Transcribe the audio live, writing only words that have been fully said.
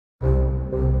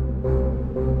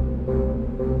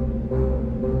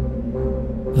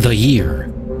The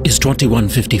year is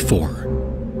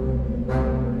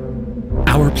 2154.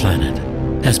 Our planet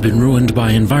has been ruined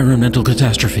by environmental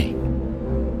catastrophe.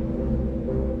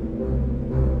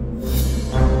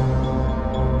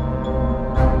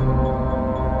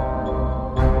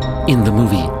 In the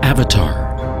movie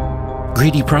Avatar,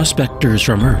 greedy prospectors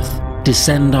from Earth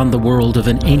descend on the world of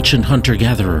an ancient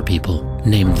hunter-gatherer people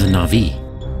named the Na'vi.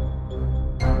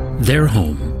 Their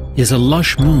home is a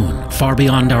lush moon far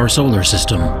beyond our solar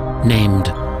system named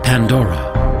Pandora.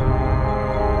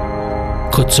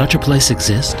 Could such a place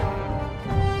exist?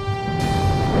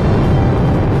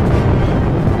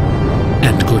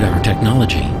 And could our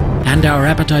technology and our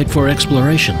appetite for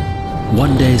exploration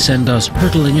one day send us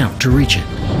hurtling out to reach it?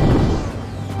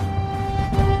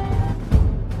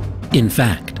 In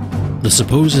fact, the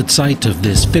supposed site of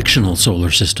this fictional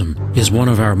solar system is one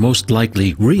of our most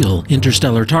likely real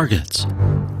interstellar targets,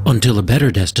 until a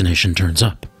better destination turns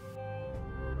up.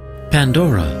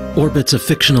 Pandora orbits a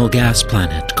fictional gas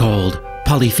planet called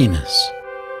Polyphemus.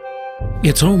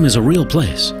 Its home is a real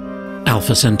place,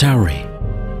 Alpha Centauri,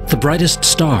 the brightest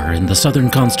star in the southern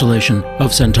constellation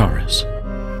of Centaurus.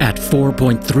 At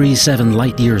 4.37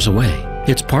 light-years away,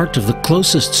 it's part of the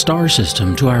closest star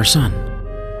system to our Sun.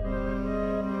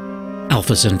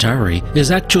 Alpha Centauri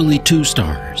is actually two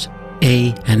stars,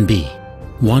 A and B.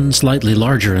 One slightly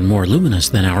larger and more luminous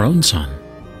than our own Sun,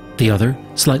 the other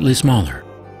slightly smaller.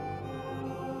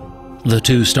 The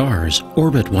two stars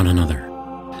orbit one another,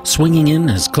 swinging in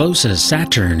as close as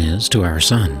Saturn is to our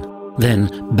Sun,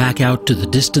 then back out to the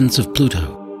distance of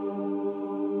Pluto.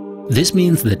 This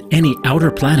means that any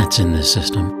outer planets in this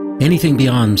system, anything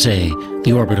beyond, say,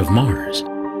 the orbit of Mars,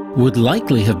 would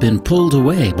likely have been pulled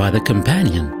away by the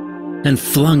companion and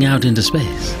flung out into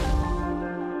space.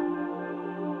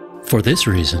 For this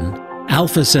reason,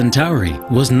 Alpha Centauri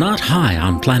was not high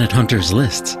on planet hunters'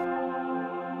 lists,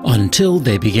 until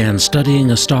they began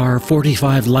studying a star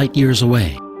 45 light-years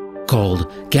away,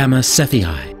 called Gamma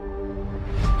Cephei.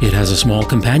 It has a small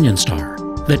companion star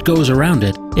that goes around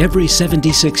it every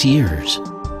 76 years.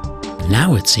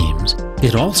 Now it seems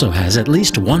it also has at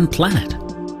least one planet.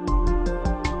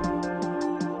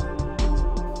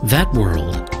 That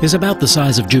world is about the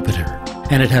size of Jupiter,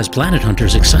 and it has planet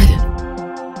hunters excited.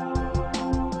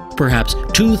 Perhaps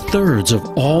 2/3 of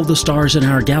all the stars in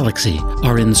our galaxy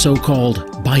are in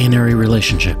so-called binary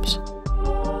relationships.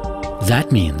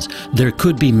 That means there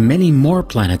could be many more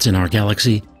planets in our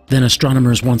galaxy than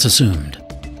astronomers once assumed.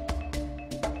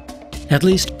 At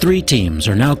least 3 teams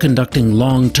are now conducting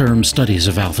long-term studies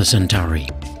of Alpha Centauri,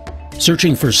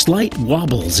 searching for slight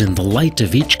wobbles in the light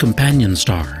of each companion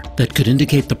star that could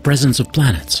indicate the presence of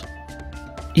planets.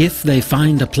 If they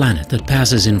find a planet that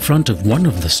passes in front of one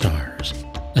of the stars,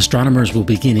 astronomers will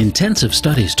begin intensive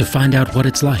studies to find out what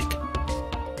it's like.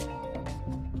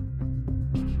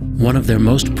 One of their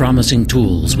most promising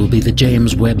tools will be the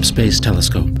James Webb Space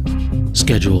Telescope,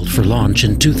 scheduled for launch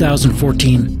in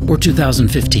 2014 or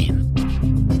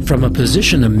 2015. From a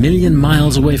position 1 million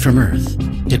miles away from Earth,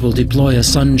 it will deploy a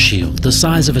sun shield the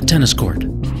size of a tennis court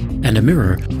and a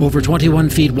mirror over 21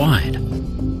 feet wide.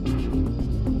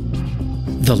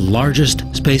 The largest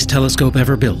space telescope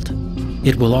ever built,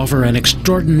 it will offer an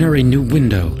extraordinary new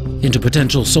window into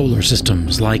potential solar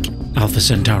systems like Alpha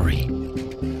Centauri.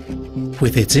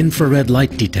 With its infrared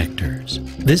light detectors,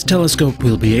 this telescope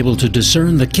will be able to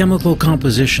discern the chemical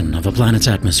composition of a planet's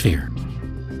atmosphere.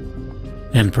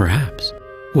 And perhaps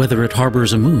whether it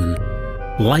harbors a moon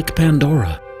like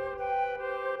Pandora.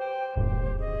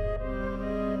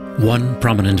 One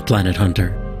prominent planet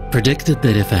hunter predicted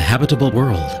that if a habitable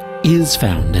world is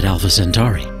found at Alpha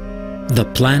Centauri, the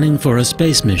planning for a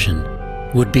space mission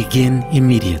would begin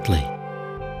immediately.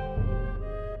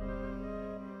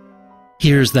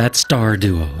 Here's that star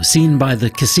duo seen by the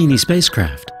Cassini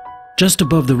spacecraft just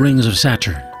above the rings of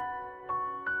Saturn.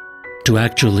 To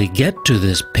actually get to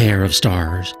this pair of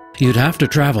stars, you'd have to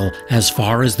travel as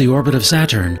far as the orbit of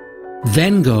Saturn,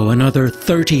 then go another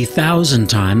 30,000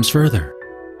 times further.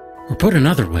 Or put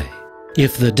another way,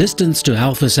 if the distance to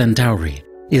Alpha Centauri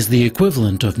is the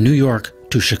equivalent of New York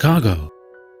to Chicago,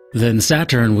 then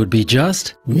Saturn would be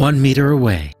just 1 meter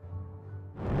away.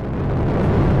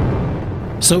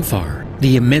 So far,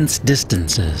 the immense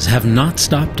distances have not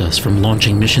stopped us from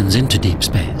launching missions into deep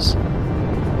space.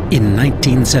 In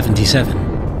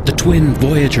 1977, the twin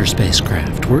Voyager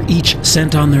spacecraft were each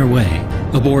sent on their way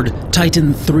aboard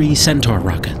Titan III Centaur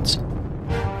rockets.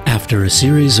 After a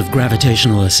series of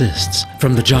gravitational assists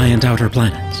from the giant outer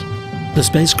planets, the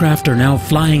spacecraft are now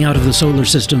flying out of the solar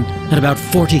system at about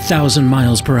 40,000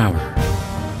 miles per hour.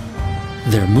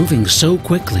 They're moving so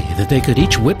quickly that they could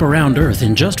each whip around Earth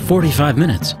in just 45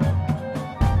 minutes.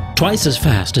 twice as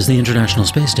fast as the International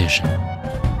Space Station.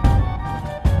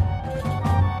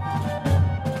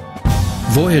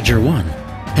 Voyager 1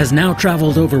 has now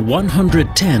traveled over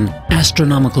 110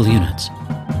 astronomical units.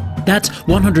 That's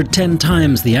 110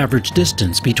 times the average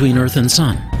distance between Earth and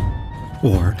Sun,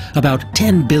 or about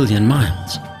 10 billion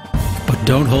miles. But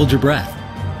don't hold your breath.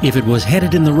 If it was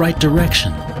headed in the right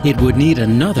direction, it would need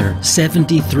another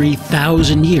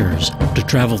 73,000 years to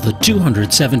travel the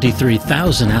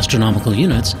 273,000 astronomical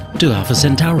units to Alpha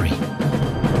Centauri.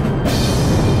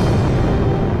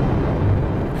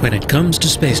 When it comes to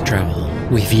space travel,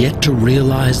 we've yet to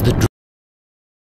realize the